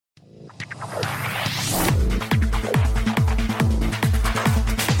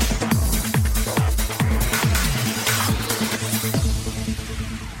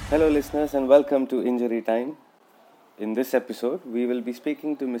Hello, listeners, and welcome to Injury Time. In this episode, we will be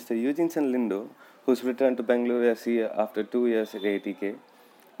speaking to Mr. Eugeneson Lyngdoh, who's returned to Bengaluru FC after 2 years at ATK.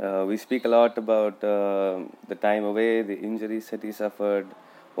 We speak a lot about the time away, the injuries that he suffered,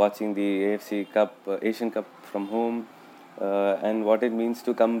 watching the AFC Cup, Asian Cup from home, and what it means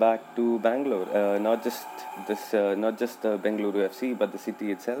to come back to Bangalore. Not just Bengaluru FC, but the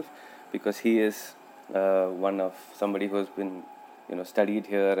city itself, because he is somebody who has been studied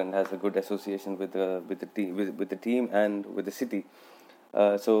here and has a good association with the team and with the city.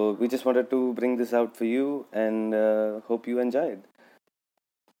 So we just wanted to bring this out for you and hope you enjoyed.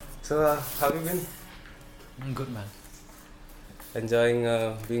 So how have you been? I'm good, man. Enjoying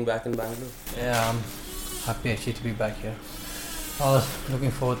being back in Bangalore? Yeah, I'm happy actually to be back here. I was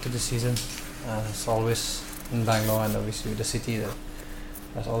looking forward to the season. It's always in Bangalore, and obviously the city that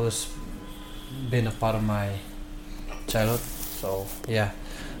has always been a part of my childhood. So yeah,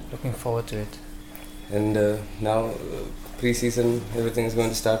 looking forward to it. And now pre-season, everything is going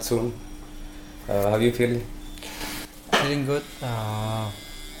to start soon. How are you feeling? Feeling good.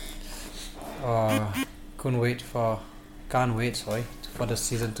 Can't wait for the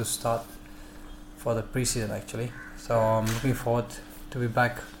season to start, for the pre-season actually. So I'm looking forward to be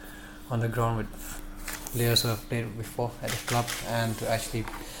back on the ground with players who have played before at the club and to actually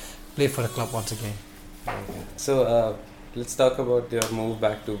play for the club once again. Okay. So let's talk about your move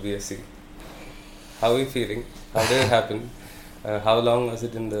back to BSC. How are you feeling? How did it happen? How long was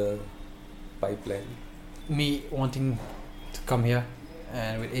it in the pipeline? Me wanting to come here,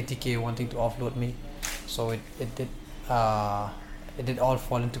 and with ATK wanting to offload me, so it did all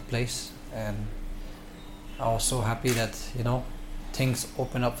fall into place, and I was so happy that things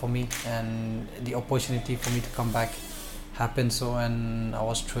opened up for me and the opportunity for me to come back happened. So, and I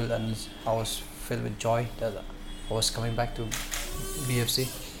was thrilled and I was filled with joy that I was coming back to BFC.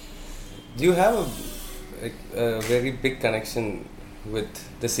 Do you have a very big connection with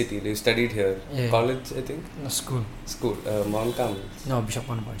the city? You studied here, Yeah. College, I think. No, school. Mount Carmel. No, Bishop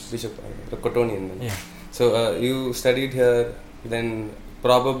Boys. Bishop, the Cottonian. Then. Yeah. So you studied here, then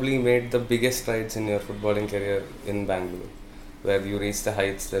probably made the biggest strides in your footballing career in Bangalore, where you reached the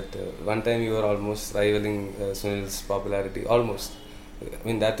heights that one time you were almost rivaling Sunil's popularity. Almost. I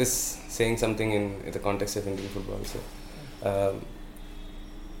mean, that is saying something in the context of Indian football. So,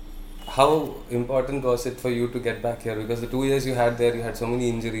 how important was it for you to get back here? Because the 2 years you had there, you had so many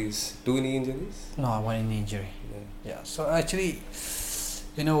injuries. Too many injuries? No, one knee injury. Yeah. So actually,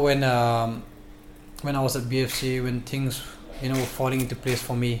 when I was at BFC, when things were falling into place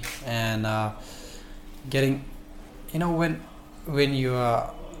for me, and getting, when you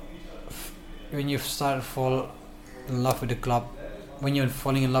start to fall in love with the club, when you're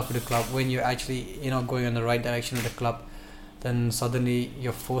falling in love with the club, when you're actually going in the right direction with the club, then suddenly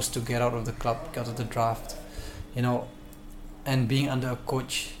you're forced to get out of the club because of the draft, and being under a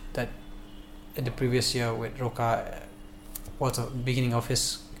coach that in the previous year with Roca was the beginning of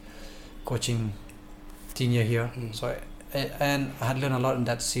his coaching tenure here. So and I had learned a lot in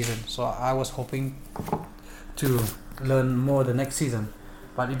that season, so I was hoping to learn more the next season,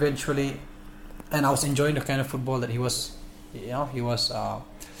 but eventually, and I was enjoying the kind of football that he was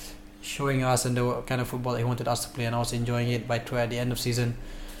showing us, and the kind of football that he wanted us to play, and I was enjoying it. By at the end of season,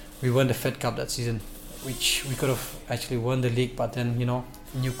 we won the Fed Cup that season, which we could have actually won the league, but then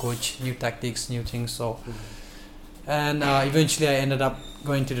new coach, new tactics, new things. So and eventually I ended up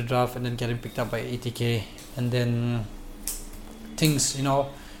going to the draft and then getting picked up by ATK, and then things,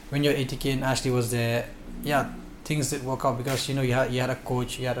 when you're ATK and Ashley was there, things did work out because you had a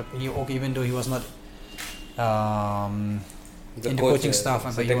coach, even though he was not in the coaching staff,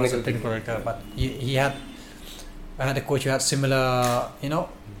 but he was a technical director. But I had a coach who had similar,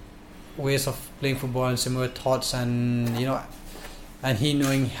 ways of playing football and similar thoughts, and and he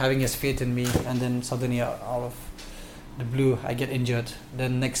having his faith in me, and then suddenly out of the blue I get injured.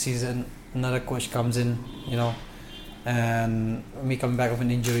 Then next season another coach comes in, and me coming back with an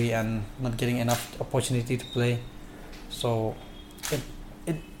injury and not getting enough opportunity to play. So it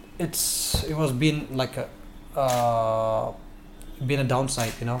was been like been a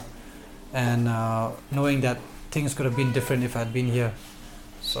downside, and knowing that things could have been different if I had been here.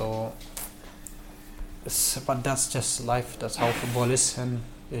 So but that's just life, that's how football is, and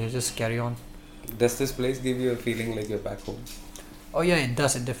you just carry on. Does this place give you a feeling like you're back home? Oh yeah, it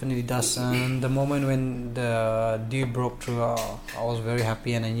does. It definitely does. And the moment when the deal broke through, I was very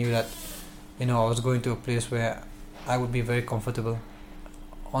happy, and I knew that I was going to a place where I would be very comfortable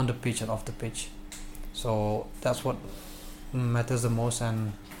on the pitch and off the pitch. So that's what matters the most,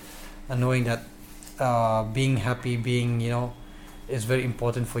 and knowing that being happy, being it's very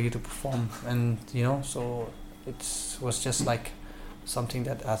important for you to perform, and so it was just like something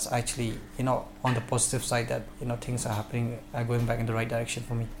that has actually on the positive side, that things are happening, are going back in the right direction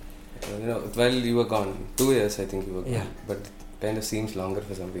for me. While you were gone, 2 years I think you were gone, Yeah. but it kind of seems longer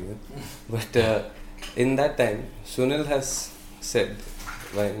for some reason. But in that time, Sunil has said,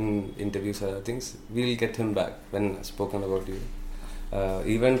 in interviews or other things, we'll get him back when spoken about you.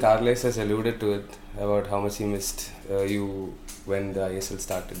 Even Carles has alluded to it, about how much he missed you when the ISL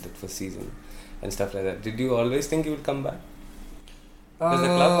started, that first season and stuff like that. Did you always think you would come back? Because the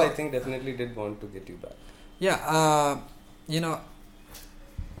club, I think, definitely did want to get you back. Yeah,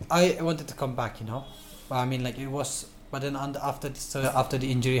 I wanted to come back, I mean, like, it was, but then after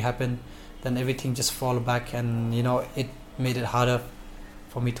the injury happened, then everything just fall back, and it made it harder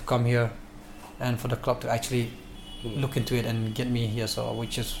for me to come here, and for the club to actually look into it and get me here, so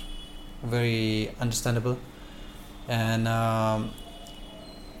which is very understandable. And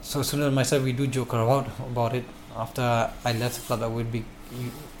so Sunil and myself, we do joke around about it. After I left the club, I would be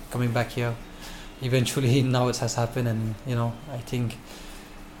coming back here. Eventually, now it has happened, and I think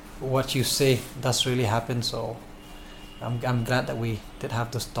what you say does really happen. So I'm glad that we did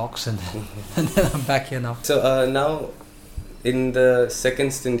have those talks, and and then I'm back here now. So now, in the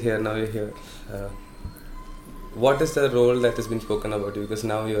second stint here, now you're here. What is the role that has been spoken about you? Because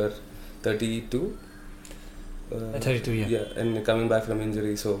now you're 32. 32, yeah. Yeah, and you're coming back from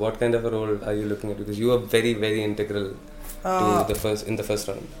injury. So what kind of a role are you looking at? Because you are very, very integral to the first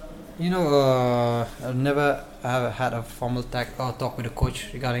round. I've never had a formal talk with the coach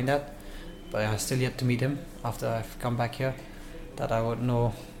regarding that, but I still yet to meet him after I've come back here, that I would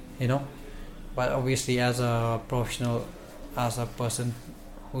know, But obviously, as a professional, as a person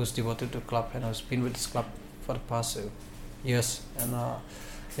who's devoted to the club and has been with this club for the past years, and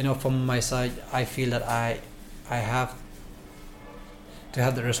from my side, I feel that I have to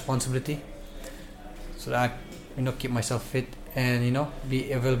have the responsibility, so that I keep myself fit, and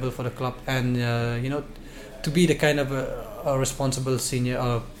be available for the club, and to be the kind of a responsible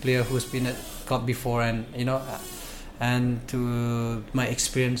senior player who's been at the club before, and and to my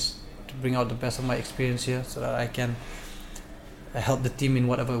experience, to bring out the best of my experience here, so that I can help the team in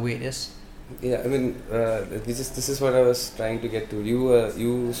whatever way it is. Yeah, I mean, this is what I was trying to get to.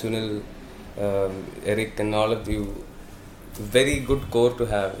 You, Sunil, Eric, and all of you, very good core to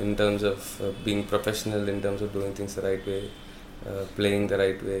have in terms of being professional, in terms of doing things the right way, playing the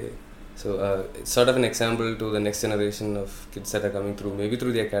right way. So it's sort of an example to the next generation of kids that are coming through, maybe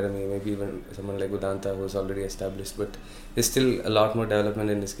through the academy, maybe even someone like Udanta who's already established, but there's still a lot more development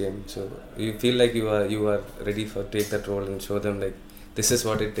in this game. So you feel like you are ready for take that role and show them like this is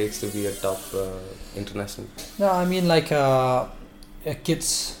what it takes to be a top international. No, I mean, like,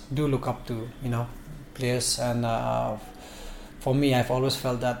 kids do look up to players, and for me, I've always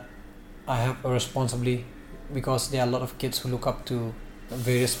felt that I have a responsibility, because there are a lot of kids who look up to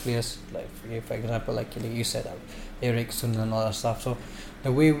various players, like for example, like you said, Eric, Sunil, and all that stuff. So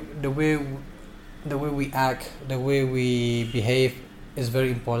the way we act, the way we behave is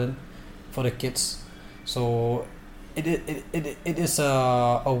very important for the kids. So it is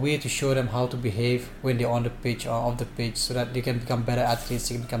a way to show them how to behave when they're on the pitch or off the pitch, so that they can become better athletes,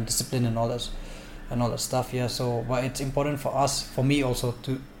 they can become disciplined and all that stuff. Yeah. So, but it's important for me also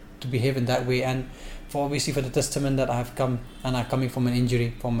to behave in that way, and for the testament that I have come, and I'm coming from an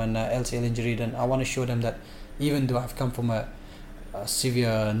injury, from an LCL injury, then I want to show them that even though I've come from a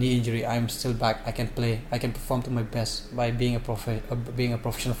severe knee injury, I'm still back. I can play. I can perform to my best by being a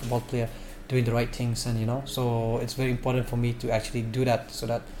professional football player, doing the right things, and so it's very important for me to actually do that, so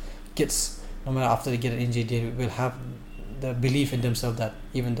that kids, no matter after they get an injury, they will have the belief in themselves that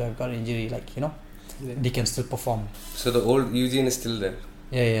even though I've got an injury, they can still perform. So the old Eugene is still there.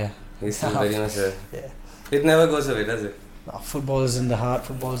 Yeah. He's still very much there. Yeah. It never goes away, does it? No, football is in the heart.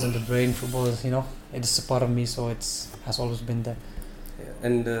 Football is in the brain. Football is, it's a part of me, so has always been there. Yeah.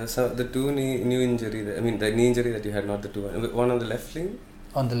 And so the two new injury, the knee injury that you had, not the two, one on the left leg.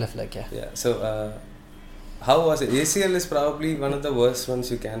 On the left leg, yeah. Yeah. So, how was it? ACL is probably one of the worst ones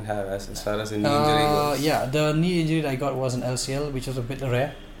you can have as far as a knee injury goes. Yeah, the knee injury that I got was an LCL, which was a bit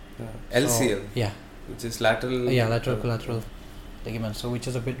rare. LCL? So, yeah. Which is lateral? Yeah, lateral collateral ligament, so which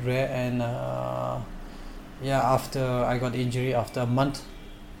is a bit rare. And after I got the injury, after a month,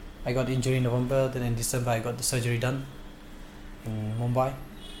 I got the injury in November, then in December I got the surgery done in Mumbai.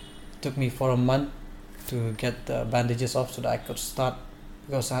 It took me for a month to get the bandages off so that I could start,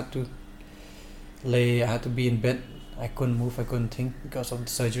 because I had to be in bed. I couldn't move, I couldn't think because of the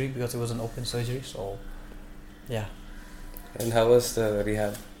surgery, because it was an open surgery. So yeah. And how was the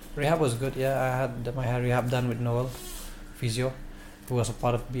rehab? Rehab was good. Yeah, I had my rehab done with Noel physio, who was a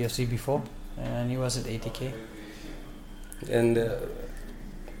part of BFC before, and he was at 80k. And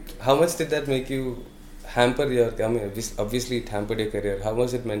how much did that make you hamper your? I mean, obviously it hampered your career. How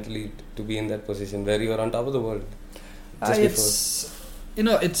was it mentally to be in that position where you are on top of the world just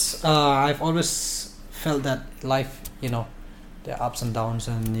before? It's I've always felt that life, there are ups and downs,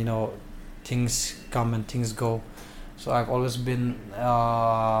 and things come and things go. So I've always been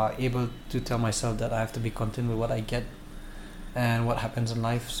able to tell myself that I have to be content with what I get and what happens in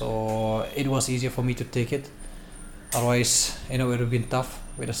life. So it was easier for me to take it. Otherwise, it would have been tough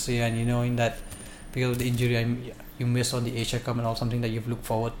with Australia, and in that because of the injury, you miss on the Asia Cup and all, something that you've looked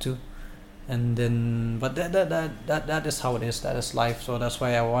forward to. And then, but that is how it is. That is life. So that's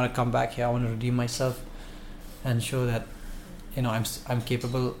why I want to come back here. I want to redeem myself and show that I'm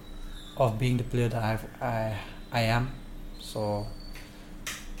capable of being the player that I am. So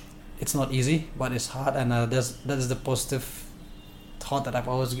it's not easy, but it's hard, and that is the positive thought that I've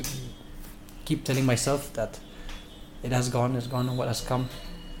always keep telling myself, that it has gone, it's gone, and what has come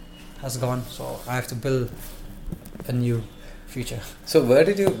has gone. So I have to build a new future. So where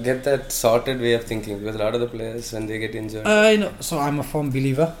did you get that sorted way of thinking? Because a lot of the players, when they get injured, so I'm a firm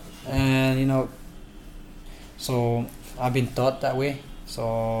believer, and so I've been taught that way.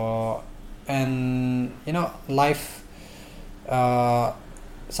 So, and life,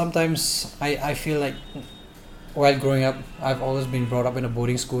 sometimes I feel like while growing up, I've always been brought up in a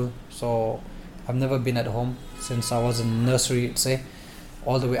boarding school. So I've never been at home since I was in nursery, say,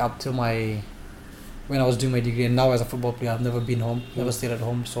 all the way up till when I was doing my degree. And now as a football player, I've never been home, never stayed at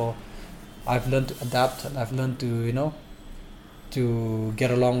home. So I've learned to adapt, and I've learned to to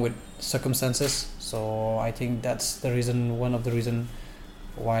get along with circumstances. So I think that's one of the reason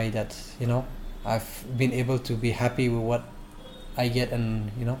why that I've been able to be happy with what I get.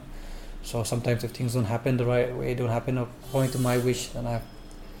 And so sometimes if things don't happen the right way, don't happen according to my wish, then I have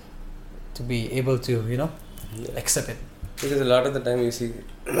to be able to accept it. Because a lot of the time you see,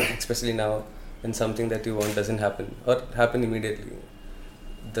 especially now, when something that you want doesn't happen or happen immediately,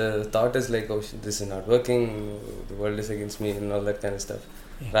 the thought is like, oh shit, this is not working, the world is against me, and all that kind of stuff.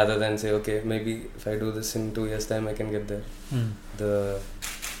 Yeah. Rather than say, okay, maybe if I do this in 2 years' time, I can get there. The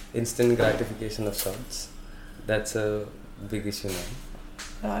instant gratification of sorts, that's a big issue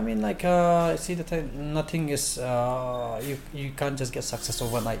now. I mean, see, the time, nothing is, you can't just get success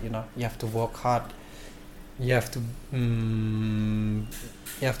overnight. You have to work hard. You have to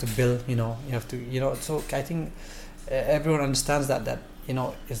build. You have to. So I think everyone understands that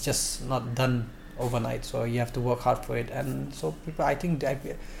it's just not done overnight. So you have to work hard for it. And so people, I think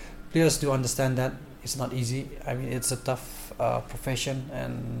players do understand that it's not easy. I mean, it's a tough profession,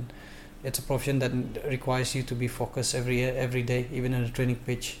 and it's a profession that requires you to be focused every day, even on the training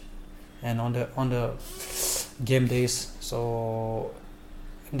pitch and on the game days. So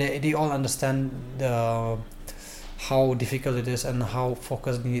they all understand how difficult it is, and how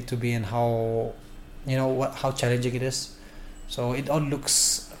focused you need to be, and how how challenging it is. So it all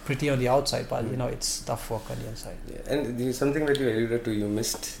looks pretty on the outside, but it's tough work on the inside. Yeah. And something that you alluded to, you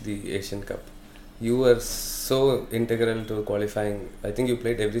missed the Asian Cup. You were so integral to qualifying. I think you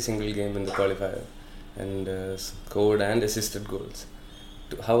played every single game in the qualifier, and scored and assisted goals.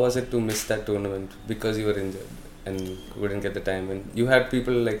 How was it to miss that tournament because you were injured and wouldn't get the time? And you had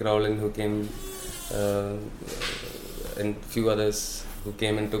people like Rowland who came, and few others who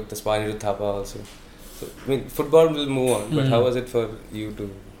came and took the spot into Thapa also. So I mean, football will move on, but how was it for you to?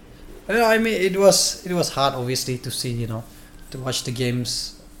 I mean, it was hard, obviously, to see, to watch the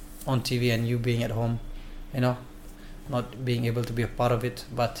games on TV and you being at home, not being able to be a part of it.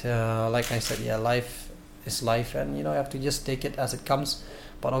 But like I said, life is life, and you have to just take it as it comes.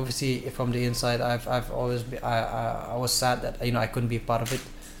 But obviously, from the inside, I've always been, I was sad that I couldn't be a part of it,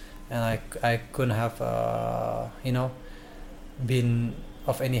 and I couldn't have been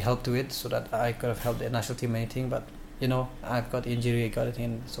of any help to it, so that I could have helped the national team anything. But I've got injury, I got it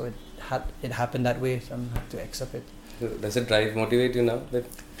in, so it happened that way, so I have to accept it. Does it motivate you now that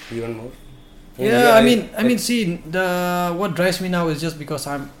even more? Yeah, I mean, see, what drives me now is just because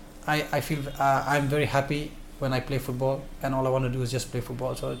I feel I'm very happy when I play football, and all I want to do is just play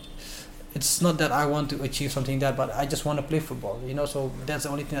football. So it's not that I want to achieve something but I just want to play football. So that's the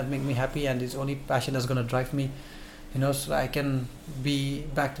only thing that makes me happy, and it's the only passion that's gonna drive me. So I can be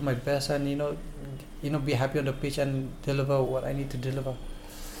back to my best, and be happy on the pitch and deliver what I need to deliver.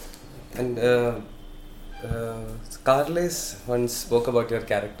 And Carles once spoke about your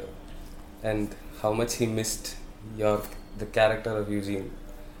character and how much he missed the character of Eugene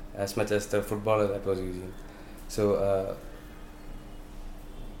as much as the footballer that was Eugene. So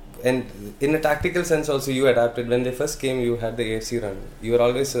and in a tactical sense also you adapted. When they first came, you had the AFC run. You were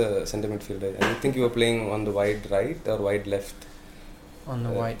always a centre midfielder. And I think you were playing on the wide right or wide left. On the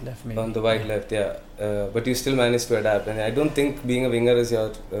wide left, maybe. On the wide left, yeah. But you still managed to adapt. And I don't think being a winger is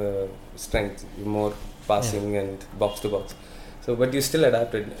your strength. You're more passing and box to box. So, but you still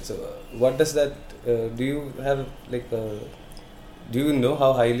adapted. So, what does that? Do you have like? Do you know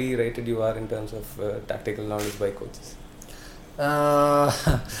how highly rated you are in terms of tactical knowledge by coaches?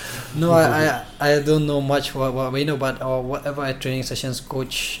 No, I don't know much what you know, but whatever at training sessions,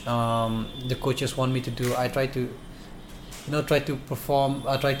 the coaches want me to do, I try to, try to perform.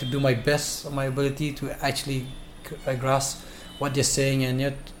 I try to do my best, my ability to actually grasp what they're saying,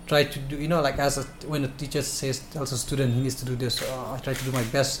 and try to do, like when a teacher tells a student he needs to do this, I try to do my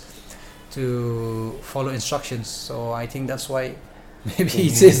best to follow instructions. So I think that's why maybe he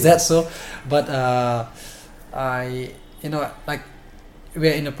says that. So, but like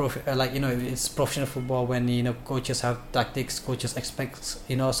we're in it's professional football when coaches have tactics, coaches expect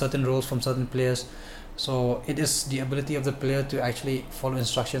certain roles from certain players. So it is the ability of the player to actually follow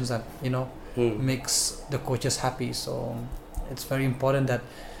instructions that makes the coaches happy. So it's very important that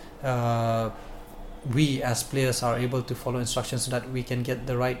we as players are able to follow instructions so that we can get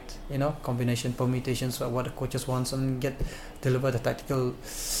the right combination, permutations of what the coaches wants, and deliver the tactical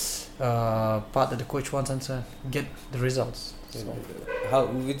part that the coach wants, and get the results. So.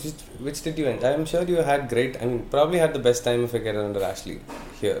 Which did you enjoy? I'm sure you had probably had the best time of your career under Ashley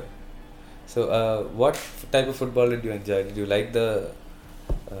here. So what type of football did you enjoy? Did you like the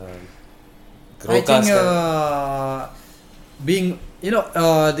I think being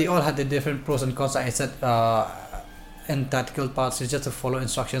they all had the different pros and cons. I said in tactical parts, it's just to follow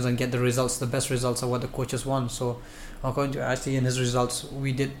instructions and get the results, the best results of what the coaches want. So according to Ashley and his results,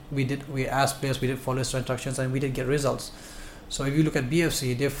 we as players, we did follow his instructions and we did get results. So if you look at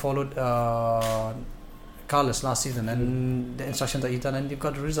BFC, they followed Carlos last season and the instructions that he done, and they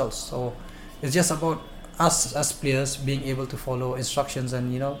got the results. So it's just about us as players being able to follow instructions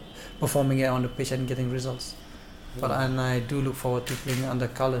and performing it on the pitch and getting results. And I do look forward to playing under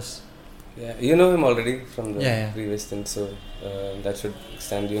Carlos. Yeah, you know him already from the previous stint, so that should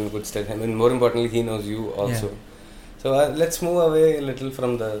stand you in good stead. I mean, more importantly, he knows you also. Yeah. So let's move away a little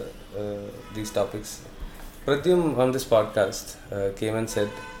from these topics. Pratyum on this podcast came and said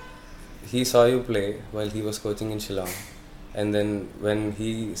he saw you play while he was coaching in Shillong, and then when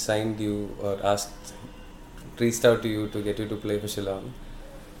he signed you or reached out to you to get you to play for Shillong,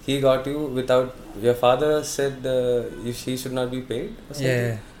 he got you without. Your father said he should not be paid or something?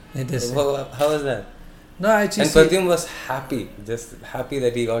 Yeah, it is. How was that? No, actually. And Pratyum was just happy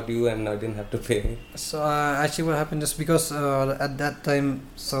that he got you and didn't have to pay. So actually, what happened is because at that time,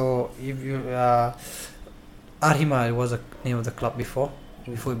 so if you Arhima was the name of the club before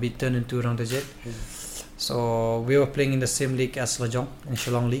it turned into Roundajit. So we were playing in the same league as Lajong in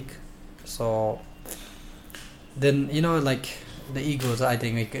Shillong League. So then like the egos, I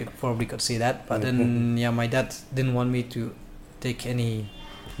think we probably could see that. But then my dad didn't want me to take any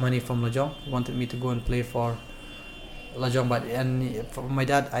money from Lajong. He wanted me to go and play for Lajong, but for my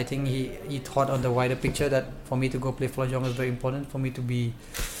dad, I think he thought on the wider picture that for me to go play for Lajong is very important for me to be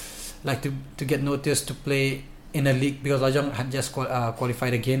to get noticed to play in a league, because Lajong had just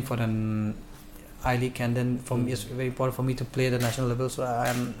qualified again for an I-League, and then for me it's very important for me to play at the national level, so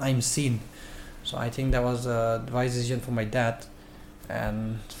I'm seen. So I think that was a wise decision for my dad,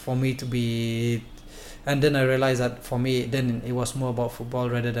 and for me to be. And then I realized that for me, then it was more about football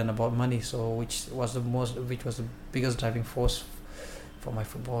rather than about money. So which was the biggest driving force for my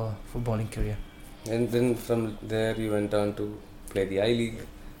footballing career. And then from there you went on to play the I-League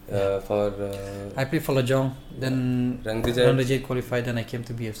I played for Lajong, then Roundajit qualified, then I came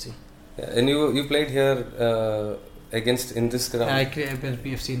to BFC. Yeah, and you played here in this ground. I played against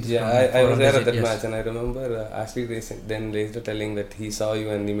BFC in this ground. I was there at that match, and I remember Ashley then later telling that he saw you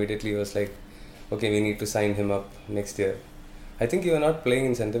and immediately was like, okay, we need to sign him up next year. I think you were not playing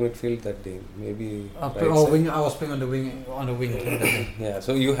in centre midfield that day. Maybe wing. I was playing on the wing. That day. Yeah,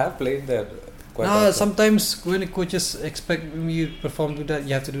 so you have played there quite often. Sometimes when the coaches expect me to perform, do that,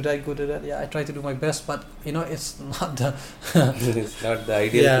 you have to do that, go to that. Yeah, I try to do my best, but it's not the it's not the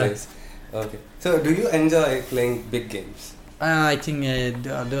ideal place. Okay. So do you enjoy playing big games? I think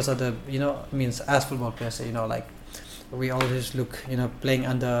those are the as football players, like we always look playing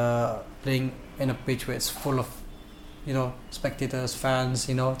in a pitch where it's full of spectators, fans,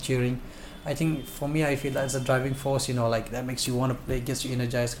 cheering. I think for me, I feel that's a driving force, that makes you want to play, gets you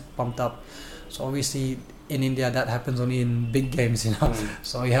energized, pumped up. So obviously in India that happens only in big games, you know.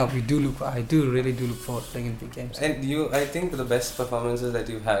 So yeah, I do really look forward to playing in big games. And I think the best performances that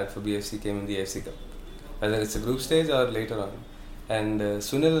you had for BFC came in the AFC Cup, whether it's a group stage or later on. And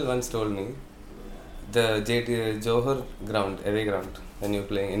Sunil once told me the Johor ground, away ground, when you were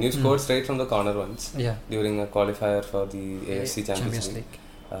playing, and you scored straight from the corner once during a qualifier for the AFC Champions League.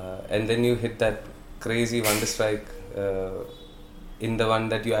 And then you hit that crazy wonder strike in the one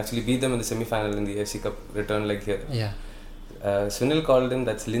that you actually beat them in the semi-final in the AFC Cup return leg here. Yeah. Sunil called him,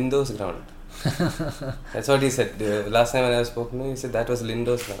 that's Lyngdoh's ground. That's what he said. Last time when I spoke to him, he said that was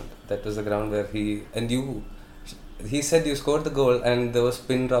Lyngdoh's ground. That was the ground where he said you scored the goal and there was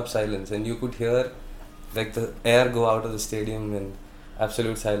pin drop silence and you could hear like the air go out of the stadium in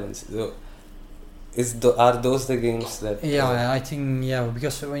absolute silence. So, are those the games that... I think,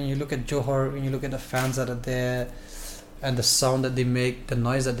 because when you look at Johor, when you look at the fans that are there and the sound that they make, the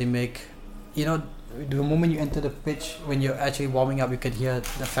noise that they make, you know, the moment you enter the pitch, when you're actually warming up, you can hear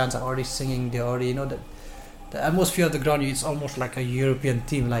the fans are already singing. They already, you know, the atmosphere of the ground, it's almost like a European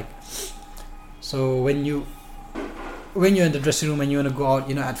team. Like, so when you're in the dressing room and you want to go out,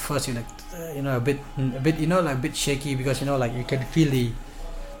 you know, at first you're like, a bit, you know, like a bit shaky because, you know, like you can feel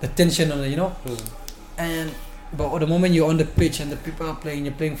the tension on the, you know, but the moment you're on the pitch and the people are playing,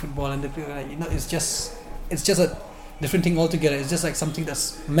 you're playing football and the people, you know, it's just a different thing altogether. It's just like something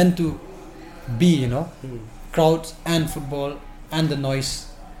that's meant to be, you know, crowds and football and the noise.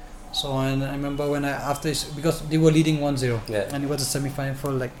 So and I remember when because they were leading 1-0 and it was a semi-final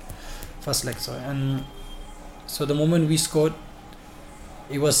for like first leg. So the moment we scored,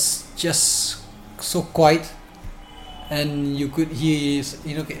 it was just so quiet, and you could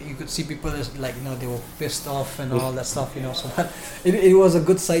see people like, you know, they were pissed off and all that stuff, you know. So it was a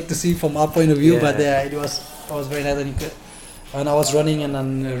good sight to see from our point of view, but it was very nice. And I was running, and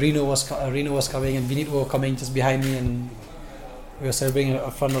then Reno was coming, and Vinit were coming just behind me, and we were celebrating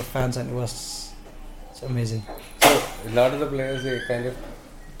in front of fans, and it's amazing. So a lot of the players, they kind of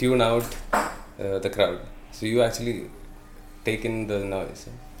tune out the crowd. So you actually take in the noise.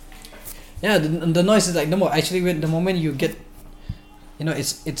 Yeah, the noise is like no more. Actually, when the moment you get, you know,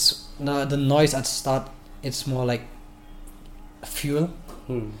 it's the noise at the start. It's more like fuel.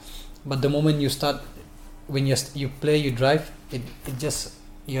 But the moment you start, when you play, you drive,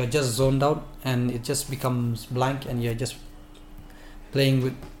 you're just zoned out, and it just becomes blank, and you're just playing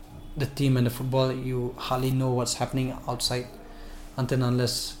with the team and the football. You hardly know what's happening outside until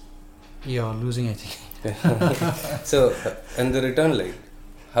unless you're losing, I think. So, and the return leg,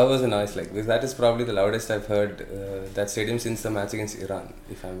 how was the noise like? Because that is probably the loudest I've heard that stadium since the match against Iran,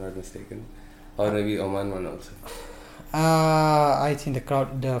 if I'm not mistaken, or maybe Oman one also. I think the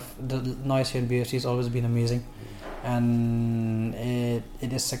crowd, the noise here in BFC has always been amazing, and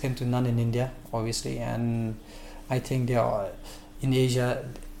it is second to none in India, obviously. And I think they are in Asia.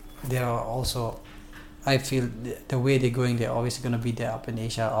 They are also, I feel the way they're going, they're obviously going to be there up in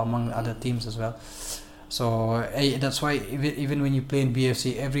Asia among other teams as well. So that's why even when you play in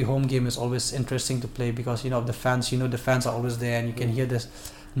BFC, every home game is always interesting to play because, you know, the fans are always there, and you can hear this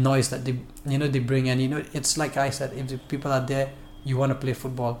noise that they bring. And, you know, it's like I said, if the people are there, you want to play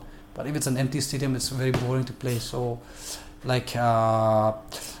football. But if it's an empty stadium, it's very boring to play. So, like, I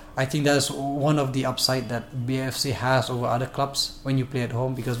think that's one of the upside that BFC has over other clubs when you play at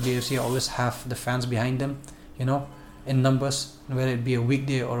home, because BFC always have the fans behind them, you know, in numbers, whether it be a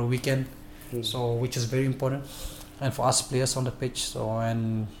weekday or a weekend. So, which is very important, and for us players on the pitch. So,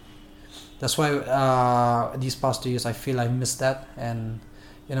 and that's why these past 2 years I feel I missed that. And,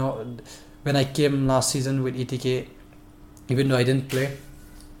 you know, when I came last season with ETK, even though I didn't play,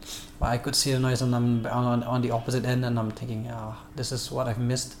 but I could see the noise, and I'm on the opposite end, and I'm thinking, this is what I've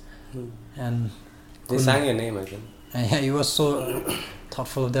missed. And they sang your name, I think. And yeah, it was so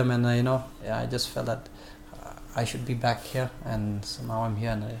thoughtful of them, and I just felt that I should be back here, and so now I'm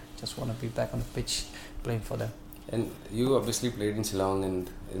here, and I just want to be back on the pitch playing for them. And you obviously played in Shillong and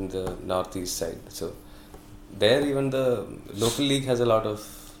in the northeast side, so there even the local league has a lot of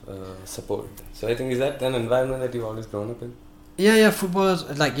support. So I think, is that an environment that you've always grown up in? Yeah, football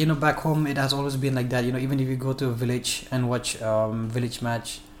is like, you know, back home it has always been like that. You know, even if you go to a village and watch village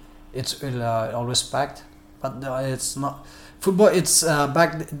match, it's always packed. But it's not football. It's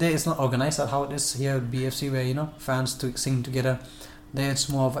back there. It's not organized at how it is here at BFC, where, you know, fans to sing together. There it's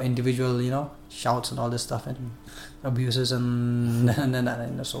more of individual, you know, shouts and all this stuff and abuses and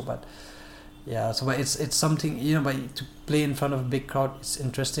so. But yeah, so but it's something, you know. But to play in front of a big crowd, it's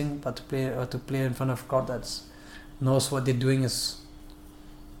interesting. But to play in front of a crowd that's knows what they're doing is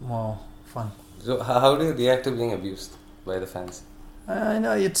more fun. So how do you react to being abused by the fans? I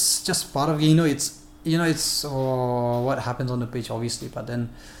know it's just part of, you know, it's it's what happens on the pitch, obviously, but then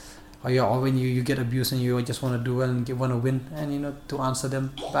or when you get abused and you just want to do well and want to win, and to answer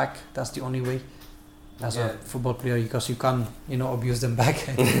them back, that's the only way as a football player, because you can't abuse them back.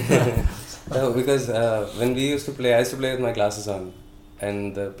 No, because when we used to play, I used to play with my glasses on,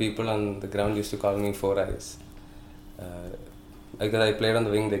 and the people on the ground used to call me Four Eyes. Because I played on the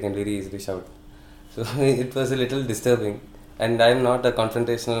wing, they can very easily shout. So it was a little disturbing, and I'm not a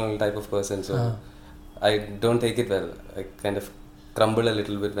confrontational type of person, so I don't take it well. I kind of crumble a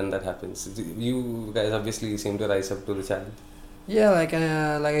little bit when that happens. You guys obviously seem to rise up to the challenge. Yeah, like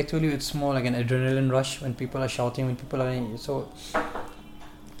I told you, it's more like an adrenaline rush when people are shouting, when people are so.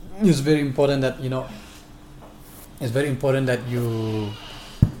 It's very important that you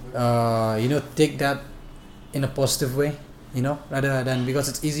take that in a positive way, rather than, because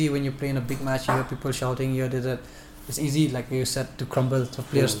it's easy when you play in a big match, you hear people shouting, you hear that. It's easy, like you said, to crumble, for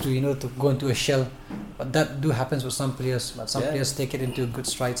players to go into a shell, but that happens with some players. But some players take it into good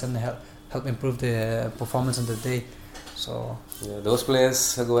strides and help improve their performance in the day. So those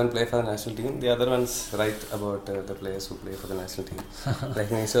players go and play for the national team. The other ones write about the players who play for the national team. Like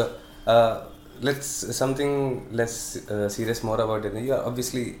me. So let's something less serious more about it. You are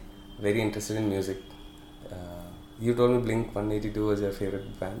obviously very interested in music. You told me Blink 182 was your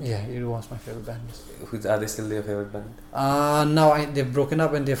favorite band. Yeah, it was my favorite band. Yes. Are they still your favorite band? Now they've broken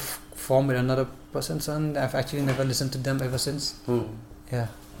up and they've formed with another person, and I've actually never listened to them ever since. Yeah.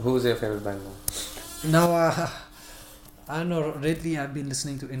 Who's your favorite band now? Now, I don't know. Lately, I've been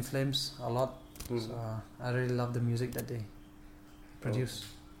listening to In Flames a lot. So I really love the music that they produce.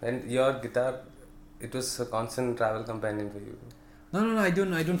 And your guitar, it was a constant travel companion for you. No. I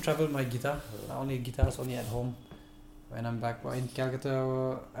don't travel my guitar. Guitars only at home. When I'm back in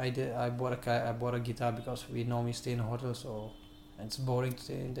Calcutta, I bought a guitar because we normally stay in a hotel, so it's boring to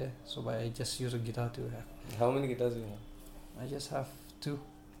stay in there. So I just use a guitar to have. How many guitars do you have? I just have 2.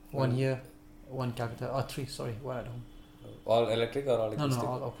 One here, one Calcutta. 3, sorry, one at home. All electric or all acoustic? No,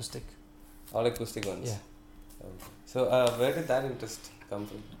 all acoustic. All acoustic ones? Yeah. Okay. So where did that interest come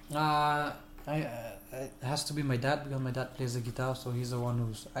from? It has to be my dad, because my dad plays the guitar, so he's the one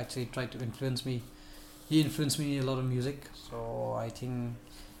who's actually tried to influence me. He influenced me in a lot of music, so I think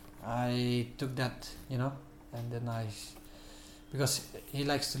I took that, and then because he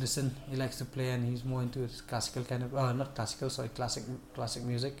likes to listen, he likes to play, and he's more into classical kind of, not classical, sorry, classic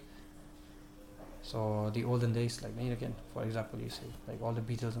music. So the olden days, like again, for example, you see like all the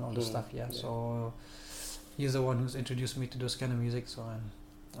Beatles and all the stuff, yeah. So he's the one who's introduced me to those kind of music. So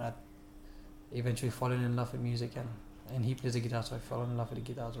I eventually fallen in love with music, and he plays the guitar, so I fell in love with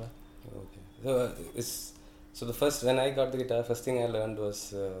the guitar as well. Okay. So the first, when I got the guitar, first thing I learned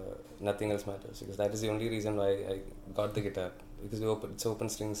was Nothing Else Matters, because that is the only reason why I got the guitar, because it's open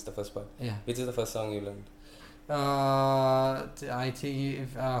strings, the first part. Yeah. Which is the first song you learned? I think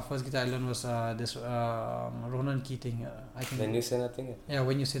first guitar I learned was this Ronan Keating. I think. When You Say Nothing? Yeah,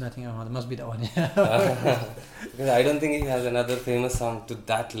 When You Say Nothing. There must be that one. Because I don't think he has another famous song to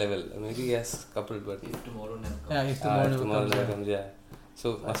that level. Maybe he has a couple, but... If Tomorrow Never Comes. Yeah, If Tomorrow Never Comes, yeah.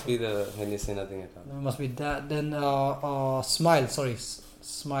 So must be the When You Say Nothing at all. Must be that. Then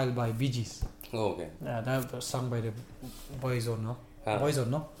Smile by Bee Gees. Oh, okay. Yeah, that was sung by the Boyzone, no? Boyzone,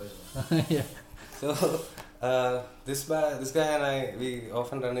 no? Yeah. So this guy and I, we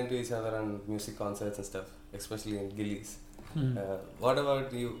often run into each other on music concerts and stuff, especially in Gillies. What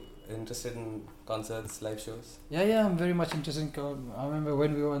about you? Interested in concerts, live shows? Yeah, I'm very much interested in. I remember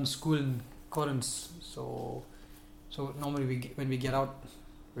when we were in school in Correns, so normally when we get out,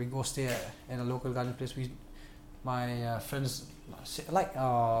 we go stay in a local garden place. My friends,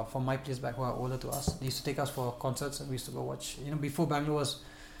 from my place back, who are older to us, they used to take us for concerts, and we used to go watch. Before Bangalore was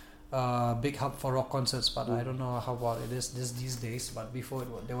big hub for rock concerts, but I don't know how about it is these days. But before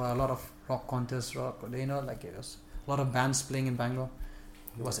there were a lot of rock contests, it was a lot of bands playing in Bangalore.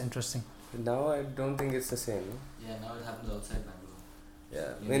 It was interesting. Now I don't think it's the same. No? Yeah, now it happens outside Bangalore.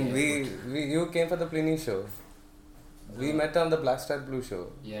 Yeah, when you came for the Pliny show. We met on the Black Star Blue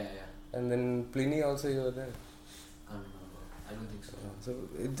show. Yeah. And then Pliny also, you were there. Can't remember. I don't think so. So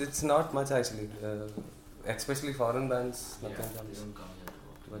it's not much actually. Especially foreign bands, nothing They comes. don't come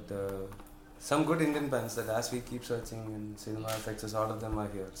here. But some good Indian bands that as we keep searching in cinema effects, all of them are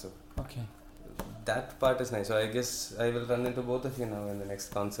here. So okay. That part is nice. So I guess I will run into both of you now in the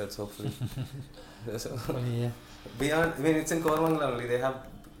next concerts, hopefully. So beyond, it's in Kormangala only. They have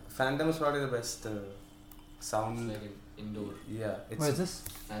Phantom is probably the best sound. It's like an indoor. Yeah. Where is this?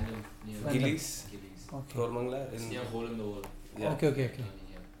 Phantom near Gillies. Okay. Kormangala. It's near Hole in the Wall. Yeah. Okay.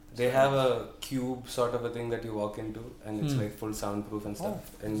 They have a cube sort of a thing that you walk into, and it's like full soundproof and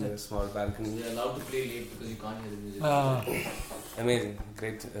stuff in the small balcony. They're allowed to play late because you can't hear the music. Amazing,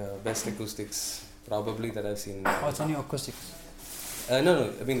 great, best acoustics probably that I've seen. Oh, it's only acoustics.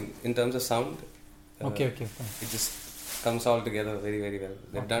 No, I mean in terms of sound. Okay, fine. It just comes all together very, very well.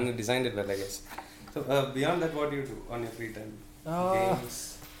 They've designed it well, I guess. So beyond that, what do you do on your free time?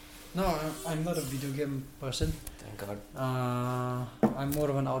 Games? No, I'm not a video game person. Thank God. I'm more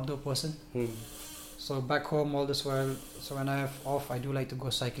of an outdoor person. So back home all this while, so when I have off, I do like to go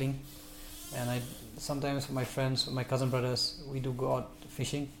cycling, and sometimes my friends, my cousin brothers, we do go out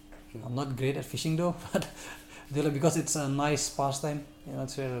fishing. I'm not great at fishing though, but because it's a nice pastime,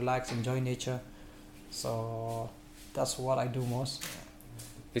 it's very relaxed, enjoy nature. So that's what I do most.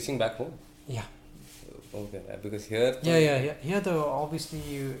 Fishing back home? Yeah. Okay, because here. Yeah. Here though, obviously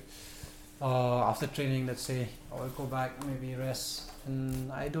you. After training, let's say, I will go back, maybe rest,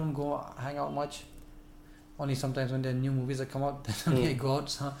 and I don't go hang out much. Only sometimes when there are new movies that come out, then only I go out.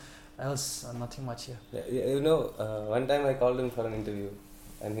 So else, nothing much here. Yeah, one time I called him for an interview,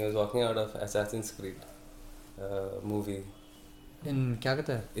 and he was walking out of Assassin's Creed movie. In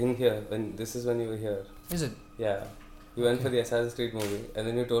Calcutta? In here, this is when you were here. Is it? Yeah, you went for the Assassin's Creed movie, and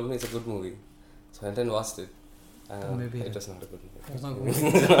then you told me it's a good movie, so I went and watched it. Maybe it was not a good movie. It was not a good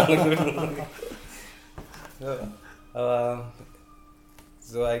movie.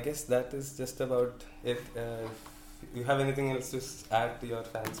 So I guess that is just about it. You have anything else to add to your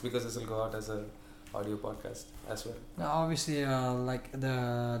fans, because this will go out as a audio podcast as well? Now, obviously, like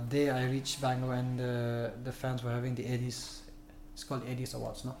the day I reached Bangalore and the fans were having the 80s, it's called 80s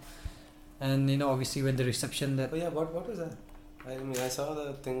Awards, no? And obviously when the reception that... Oh yeah, what was that? I mean, I saw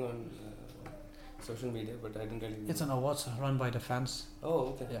the thing on social media, but I didn't really... It's an awards run by the fans.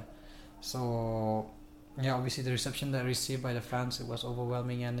 Oh, okay. Yeah. So, yeah, obviously the reception that I received by the fans, it was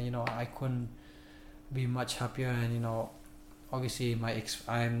overwhelming, and I couldn't be much happier. And obviously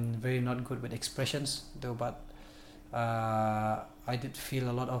I'm very not good with expressions though, but I did feel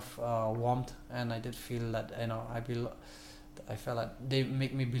a lot of warmth, and I did feel that I felt like they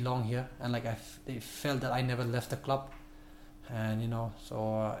make me belong here, and like they felt that I never left the club, and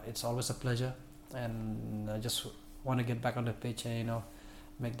so it's always a pleasure, and I just want to get back on the pitch and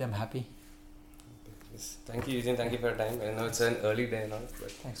make them happy. Yes. Thank you, Eugene. Thank you for your time. I know it's an early day now,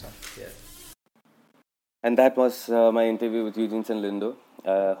 but thanks, man. Yeah. And that was my interview with Eugeneson Lyngdoh.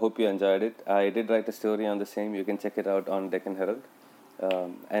 Hope you enjoyed it. I did write a story on the same. You can check it out on Deccan Herald.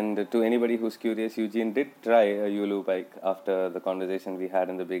 And to anybody who's curious, Eugene did try a Yulu bike after the conversation we had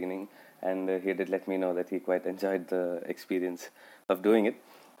in the beginning, and he did let me know that he quite enjoyed the experience of doing it.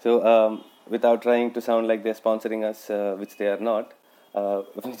 So without trying to sound like they're sponsoring us, which they are not,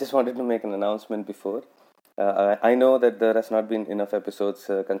 we just wanted to make an announcement before. I know that there has not been enough episodes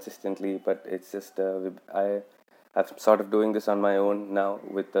consistently, but it's just I am sort of doing this on my own now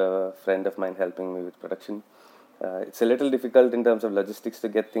with a friend of mine helping me with production. It's a little difficult in terms of logistics to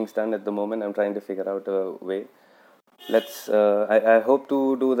get things done at the moment. I'm trying to figure out a way. I hope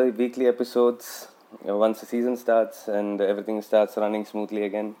to do the weekly episodes once the season starts and everything starts running smoothly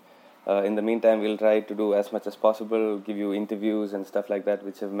again. In the meantime, we'll try to do as much as possible, give you interviews and stuff like that,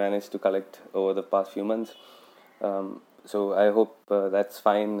 which I've managed to collect over the past few months. So I hope that's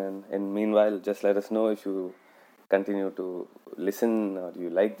fine. And meanwhile, just let us know if you continue to listen, or you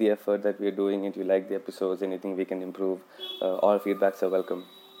like the effort that we're doing, if you like the episodes, anything we can improve. All feedbacks are welcome.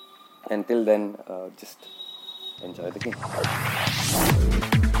 Until then, just enjoy the game.